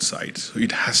on both sides. So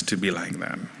it has to be like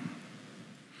that.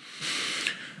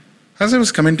 As I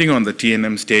was commenting on the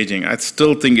TNM staging, I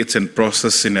still think it's in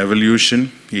process in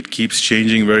evolution. It keeps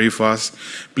changing very fast.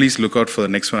 Please look out for the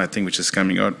next one, I think, which is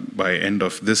coming out by end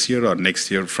of this year or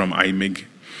next year from ITMIG.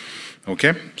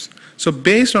 Okay? So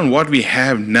based on what we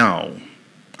have now,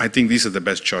 I think these are the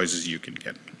best choices you can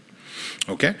get.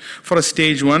 Okay? For a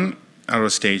stage 1 or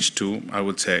a stage 2, I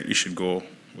would say you should go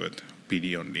with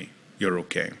PD only. You're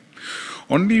okay.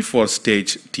 Only for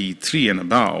stage T3 and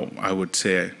above, I would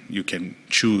say you can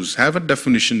choose, have a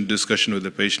definition discussion with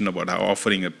the patient about how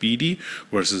offering a PD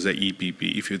versus a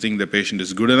EPP. If you think the patient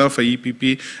is good enough for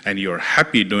EPP and you're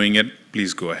happy doing it,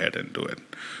 please go ahead and do it.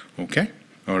 Okay?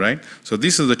 All right? So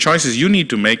these are the choices you need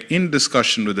to make in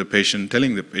discussion with the patient,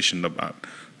 telling the patient about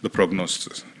the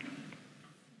prognosis.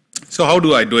 So how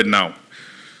do I do it now?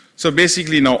 So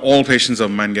basically now all patients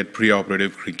of mine get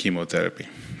preoperative chemotherapy.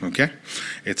 Okay?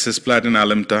 It's cisplatin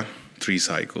alimta, 3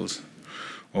 cycles.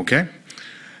 Okay?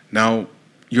 Now,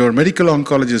 your medical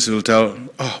oncologist will tell,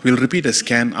 oh, we'll repeat a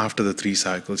scan after the 3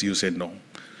 cycles. You say no.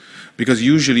 because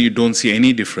usually you don't see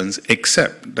any difference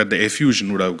except that the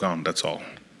effusion would have gone, that's all.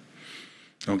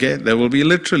 Okay, there will be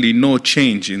literally no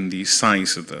change in the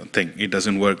size of the thing. It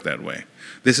doesn't work that way.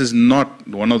 This is not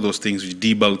one of those things which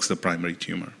debulks the primary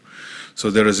tumor. So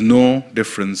there is no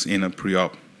difference in a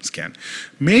pre-op scan.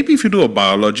 Maybe if you do a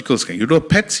biological scan, you do a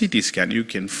PET CT scan, you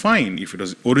can find if it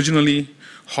was originally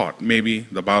hot, maybe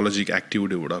the biologic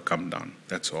activity would have come down.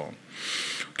 That's all.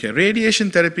 Okay,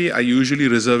 radiation therapy, I usually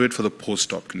reserve it for the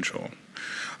post-op control.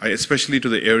 Especially to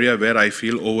the area where I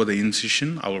feel over the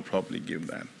incision, I will probably give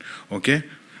that. Okay?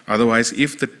 Otherwise,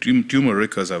 if the tumor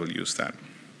recurs, I will use that.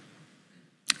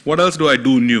 What else do I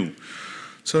do new?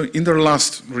 So in the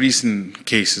last recent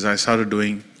cases, I started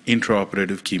doing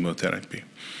intraoperative chemotherapy.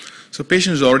 So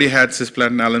patients already had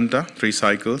cisplatin Alimta, 3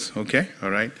 cycles, okay, all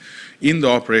right. In the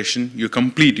operation, you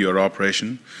complete your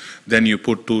operation, then you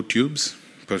put 2 tubes,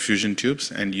 perfusion tubes,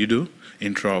 and you do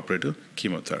intraoperative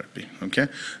chemotherapy, okay?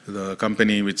 The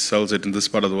company which sells it in this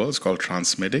part of the world is called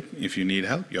Transmedic. If you need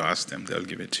help, you ask them, they'll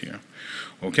give it to you,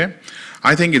 okay?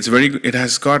 I think it's very good. It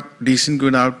has got decent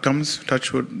good outcomes.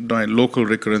 Touch wood, my local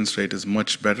recurrence rate is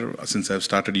much better since I've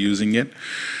started using it.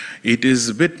 It is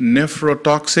a bit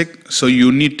nephrotoxic, so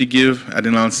you need to give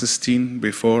adenylcysteine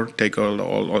before, take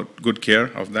all good care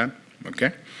of that,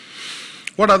 okay?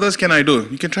 What others can I do?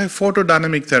 You can try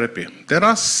photodynamic therapy. There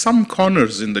are some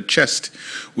corners in the chest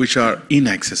which are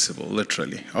inaccessible,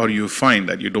 literally, or you find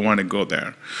that you don't want to go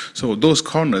there. So those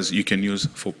corners you can use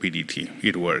for PDT.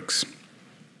 It works.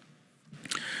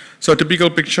 So a typical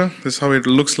picture, this is how it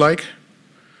looks like.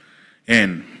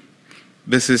 And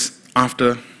this is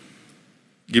after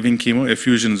giving chemo,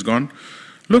 effusion is gone.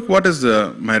 Look what is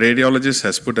my radiologist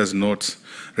has put as notes.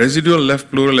 Residual left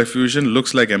pleural effusion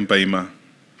looks like empyema.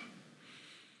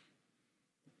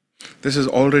 This is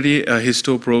already a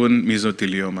histoproven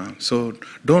mesothelioma. So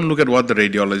don't look at what the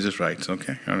radiologist writes,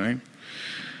 okay, all right?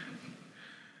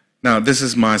 Now this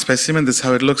is my specimen, this is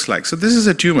how it looks like. So this is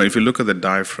a tumor, if you look at the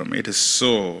diaphragm, it is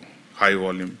so high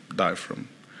volume diaphragm.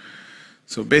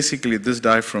 So basically this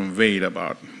diaphragm weighed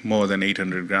about more than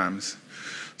 800 grams.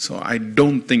 So I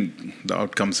don't think the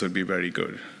outcomes would be very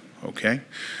good, okay?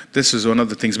 This is one of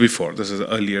the things before, this is an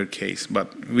earlier case,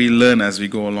 but we learn as we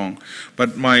go along.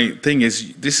 But my thing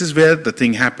is, this is where the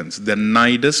thing happens. The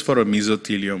nidus for a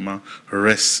mesothelioma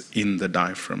rests in the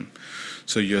diaphragm.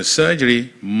 So your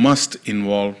surgery must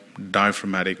involve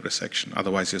diaphragmatic resection,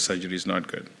 otherwise your surgery is not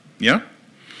good, yeah?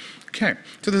 Okay,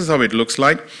 so this is how it looks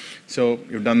like. So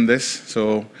you've done this,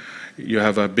 so you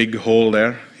have a big hole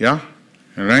there, yeah,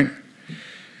 all right?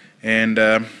 And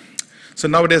so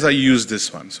nowadays I use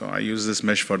this one. So I use this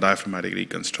mesh for diaphragmatic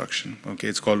reconstruction. Okay,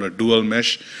 it's called a dual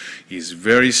mesh. It's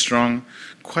very strong,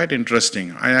 quite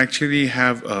interesting. I actually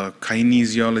have a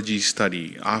kinesiology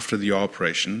study after the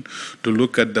operation to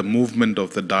look at the movement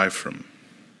of the diaphragm.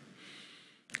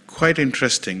 Quite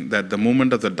interesting that the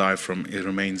movement of the diaphragm, it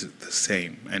remains the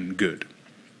same and good.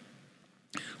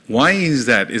 Why is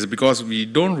that? Is because we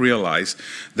don't realize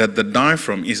that the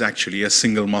diaphragm is actually a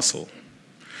single muscle.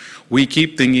 We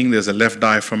keep thinking there's a left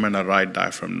diaphragm and a right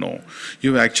diaphragm. No.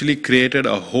 You've actually created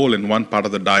a hole in one part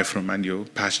of the diaphragm and you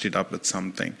patched it up with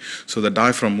something. So the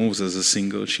diaphragm moves as a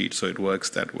single sheet, so it works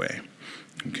that way.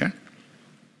 Okay?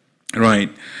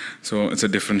 Right. So it's a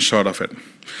different shot of it.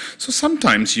 So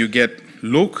sometimes you get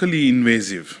locally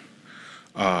invasive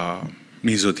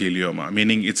mesothelioma,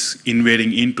 meaning it's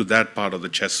invading into that part of the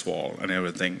chest wall and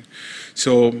everything.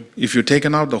 So if you've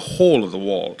taken out the whole of the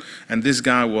wall, and this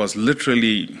guy was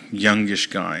literally youngish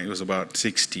guy, he was about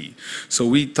 60. So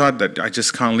we thought that I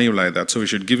just can't leave like that, so we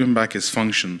should give him back his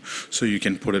function so you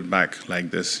can put it back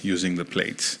like this using the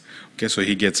plates. Okay, so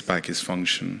he gets back his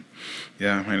function.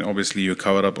 Yeah, and obviously you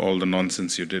cover up all the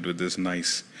nonsense you did with this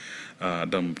nice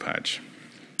dermal patch,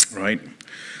 right?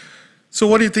 So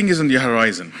what do you think is on the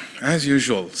horizon? As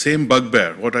usual, same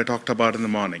bugbear, what I talked about in the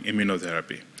morning,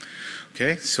 immunotherapy.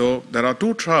 Okay, so there are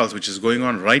 2 trials which is going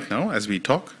on right now as we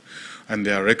talk, and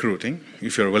they are recruiting,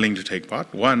 if you're willing to take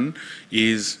part. One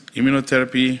is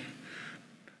immunotherapy,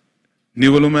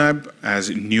 nivolumab as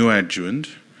neoadjuvant.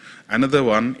 Another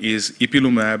one is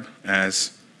ipilimumab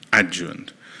as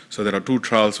adjuvant. So there are 2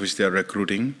 trials which they are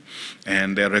recruiting,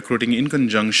 and they are recruiting in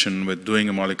conjunction with doing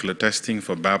a molecular testing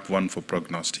for BAP1 for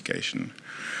prognostication.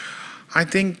 I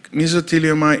think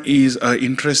mesothelioma is an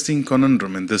interesting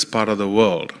conundrum in this part of the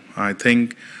world. I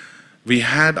think we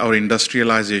had our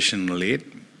industrialization late.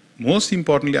 Most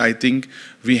importantly, I think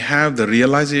we have the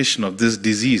realization of this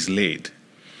disease late.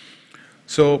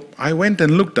 So I went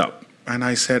and looked up, and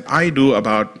I said,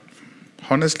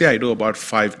 honestly, I do about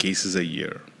 5 cases a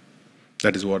year.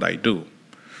 That is what I do.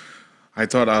 I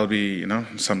thought I'll be, you know,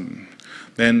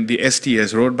 Then the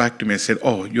STS wrote back to me and said,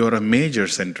 oh, you're a major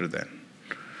center then.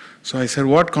 So I said,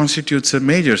 what constitutes a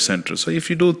major center? So if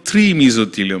you do 3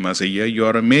 mesotheliomas a year, you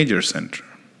are a major center.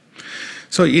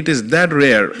 So it is that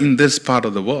rare in this part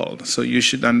of the world. So you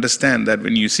should understand that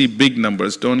when you see big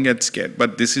numbers, don't get scared.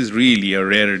 But this is really a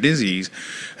rare disease.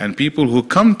 And people who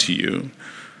come to you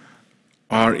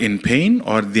are in pain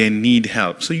or they need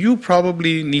help. So you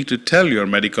probably need to tell your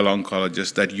medical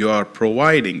oncologist that you are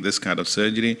providing this kind of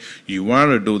surgery, you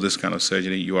want to do this kind of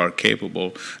surgery, you are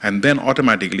capable, and then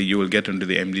automatically you will get into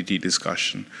the MDT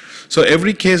discussion. So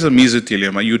every case of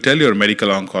mesothelioma, you tell your medical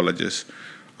oncologist,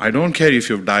 I don't care if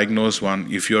you've diagnosed one,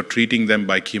 if you're treating them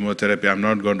by chemotherapy, I'm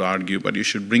not going to argue, but you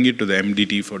should bring it to the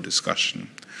MDT for discussion.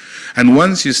 And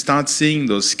once you start seeing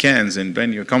those scans and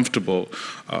when you're comfortable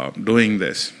doing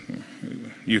this,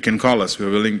 you can call us. We're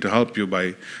willing to help you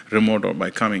by remote or by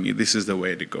coming. This is the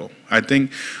way to go. I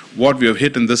think what we have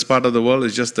hit in this part of the world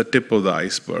is just the tip of the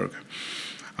iceberg.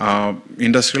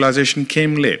 Industrialization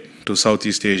came late to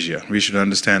Southeast Asia. We should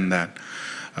understand that.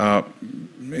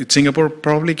 Singapore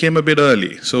probably came a bit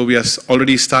early, so we are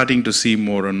already starting to see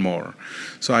more and more.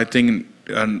 So I think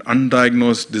an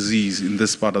undiagnosed disease in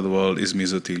this part of the world is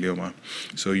mesothelioma.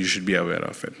 So you should be aware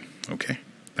of it. Okay?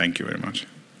 Thank you very much.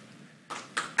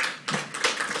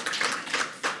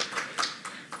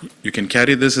 You can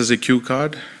carry this as a cue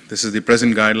card. This is the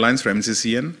present guidelines for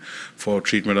MCCN for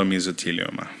treatment of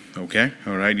mesothelioma. Okay?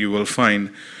 All right? You will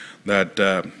find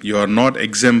that you are not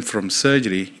exempt from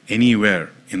surgery anywhere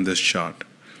in this chart.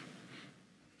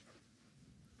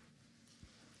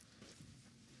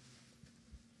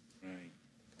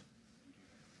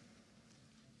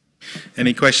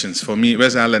 Any questions for me?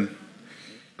 Where's Alan?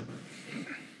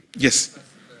 Yes.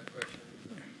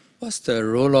 What's the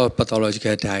role of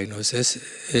pathological diagnosis?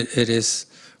 It is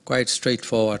quite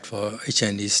straightforward for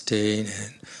HND stain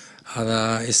and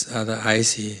other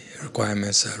IC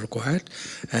requirements are required.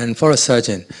 And for a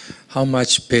surgeon, how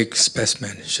much big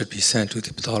specimen should be sent to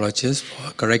the pathologist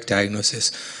for correct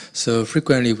diagnosis? So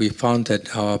frequently we found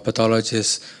that our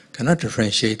pathologists cannot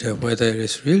differentiate whether it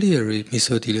is really a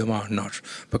mesothelioma or not,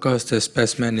 because the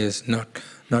specimen is not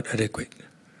adequate.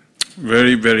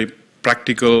 Very, very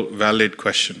practical, valid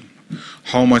question.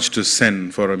 How much to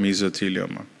send for a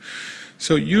mesothelioma?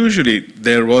 So usually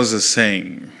there was a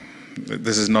saying,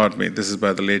 this is not me, this is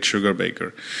by the late Sugar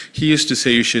Baker. He used to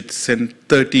say you should send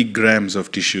 30 grams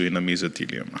of tissue in a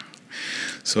mesothelioma.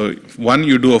 So one,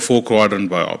 you do a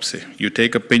 4-quadrant biopsy. You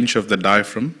take a pinch of the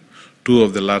diaphragm, 2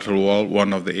 of the lateral wall,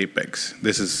 1 of the apex.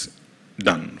 This is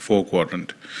done,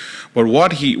 4-quadrant. But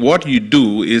what you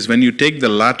do is when you take the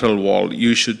lateral wall,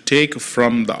 you should take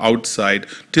from the outside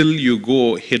till you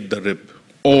go hit the rib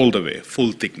all the way,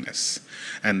 full thickness.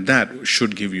 And that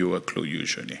should give you a clue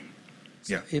usually.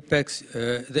 Yeah. Apex,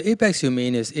 the apex you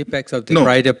mean is apex of the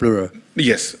parietal pleura?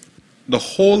 Yes, the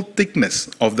whole thickness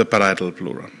of the parietal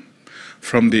pleura.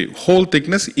 From the whole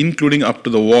thickness, including up to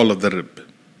the wall of the rib.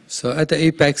 So at the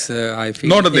apex, I feel...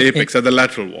 Not at the apex, at the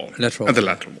lateral wall. Lateral at the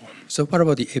lateral wall. So what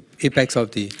about the apex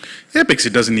of the... Apex,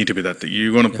 it doesn't need to be that thick.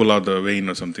 You're going to pull out the vein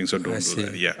or something, so don't do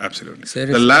that. Yeah, absolutely. So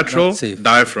the lateral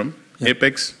diaphragm,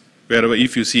 apex, wherever,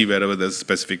 if you see wherever there's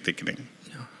specific thickening.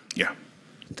 Yeah.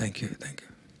 Thank you, thank you.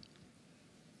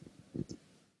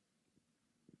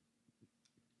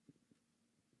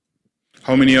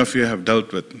 How many of you have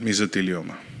dealt with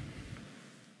mesothelioma?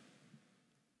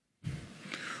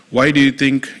 Why do you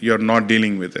think you're not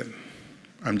dealing with it?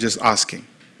 I'm just asking.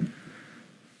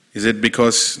 Is it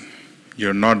because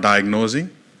you're not diagnosing?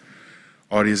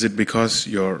 Or is it because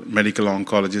your medical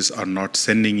oncologists are not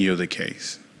sending you the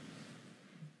case?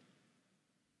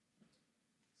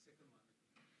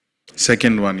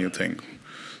 Second one, you think.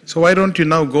 So why don't you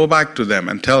now go back to them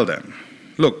and tell them,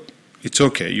 look, it's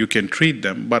okay, you can treat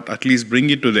them, but at least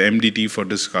bring it to the MDT for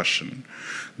discussion,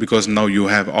 because now you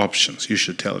have options. You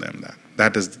should tell them that.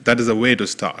 That is a way to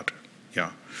start.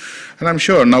 Yeah. And I'm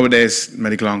sure nowadays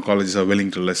medical oncologists are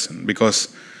willing to listen,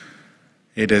 because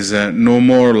it is no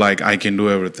more like I can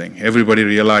do everything. Everybody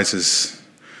realizes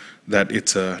that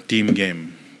it's a team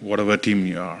game, whatever team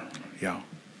you are. Yeah.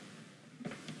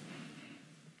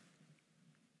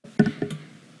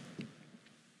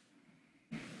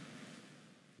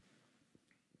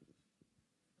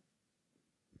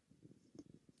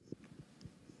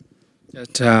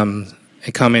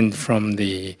 A comment from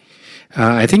the,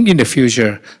 I think in the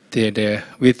future, with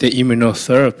the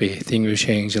immunotherapy, things will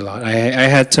change a lot. I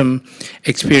had some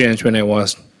experience when I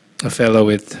was a fellow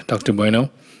with Dr. Bueno,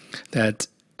 that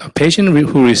a patient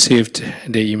who received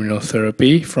the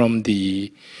immunotherapy from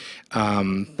the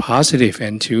positive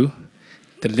N2,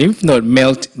 the lymph node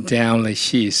melt down like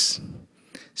cheese.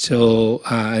 So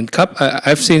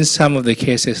I've seen some of the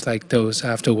cases like those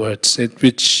afterwards,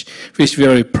 which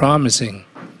very promising,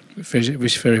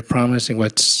 which very promising.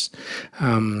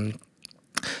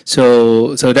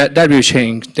 So that will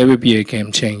change. That will be a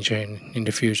game changer in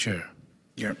the future.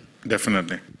 Yeah,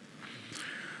 definitely.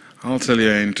 I'll tell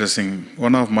you an interesting.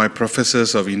 One of my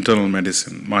professors of internal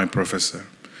medicine, my professor,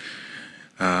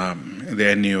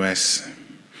 the NUS,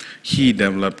 he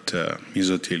developed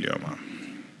mesothelioma.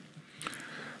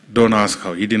 Don't ask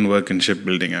how. He didn't work in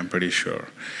shipbuilding, I'm pretty sure.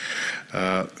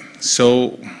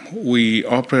 So we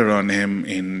operated on him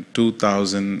in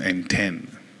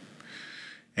 2010.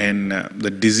 And the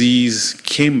disease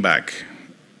came back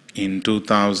in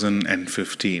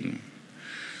 2015.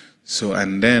 So,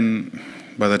 and then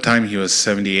by the time he was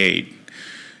 78,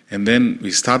 and then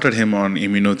we started him on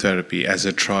immunotherapy as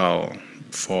a trial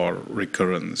for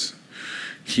recurrence.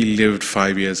 He lived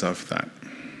 5 years after that.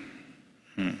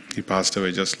 He passed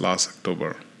away just last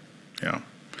October. Yeah.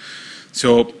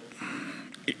 So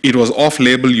it was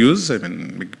off-label use. I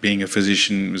mean, being a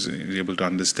physician, was able to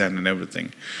understand and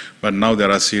everything. But now there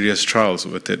are serious trials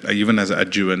with it, even as an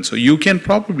adjuvant. So you can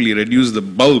probably reduce the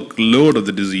bulk load of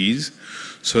the disease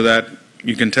so that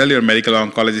you can tell your medical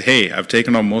oncologist, hey, I've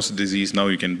taken off most of the disease, now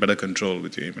you can better control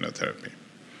with your immunotherapy.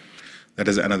 That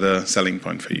is another selling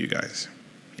point for you guys.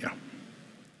 Yeah.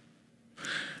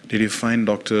 Did you find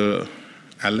Dr.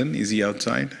 Allen? Is he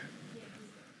outside?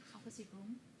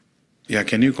 Yeah,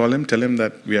 can you call him? Tell him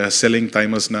that we are selling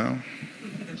timers now.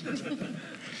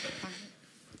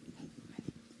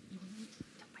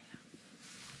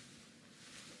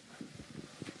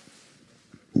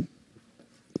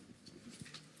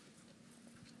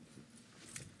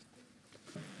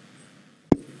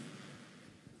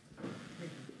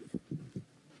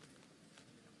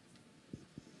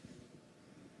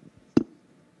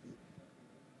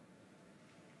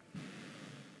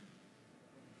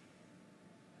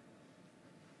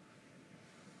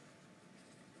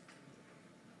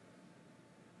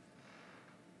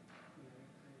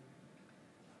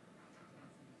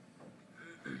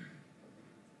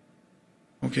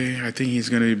 Okay, I think he's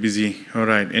going to be busy. All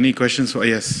right. Any questions?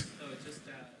 Yes.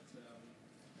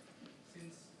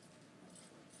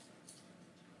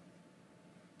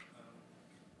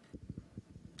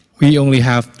 We only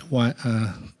have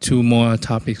two more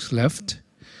topics left.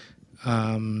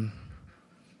 Yeah.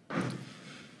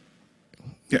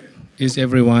 Is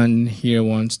everyone here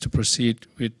wants to proceed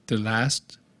with the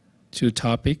last two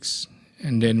topics,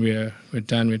 and then we're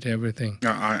done with everything?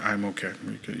 I'm okay.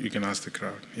 You can ask the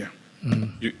crowd. Yeah.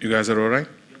 You guys are all right?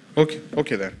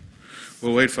 Okay then.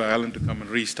 We'll wait for Alan to come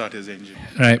and restart his engine.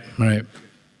 Right.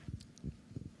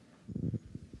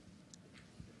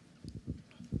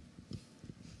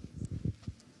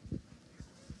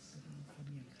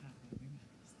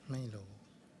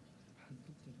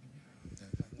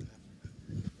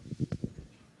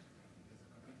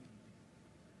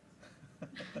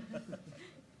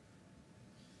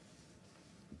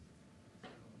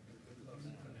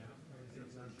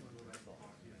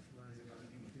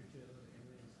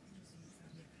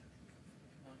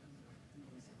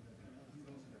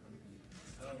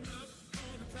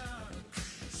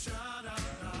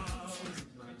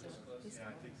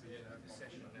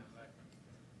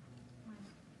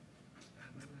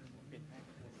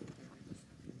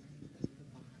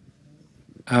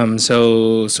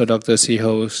 So Dr.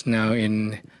 Siho is now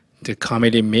in the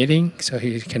committee meeting, so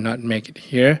he cannot make it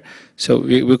here. So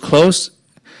we'll close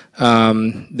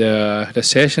the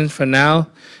session for now,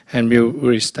 and we'll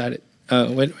restart it.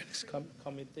 When is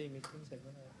committee meeting?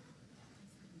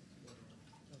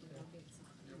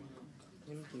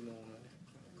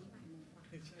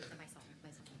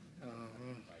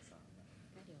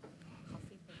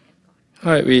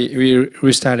 All right, we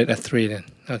restarted at 3 then.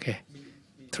 Okay,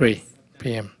 3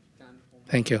 p.m.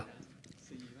 Thank you.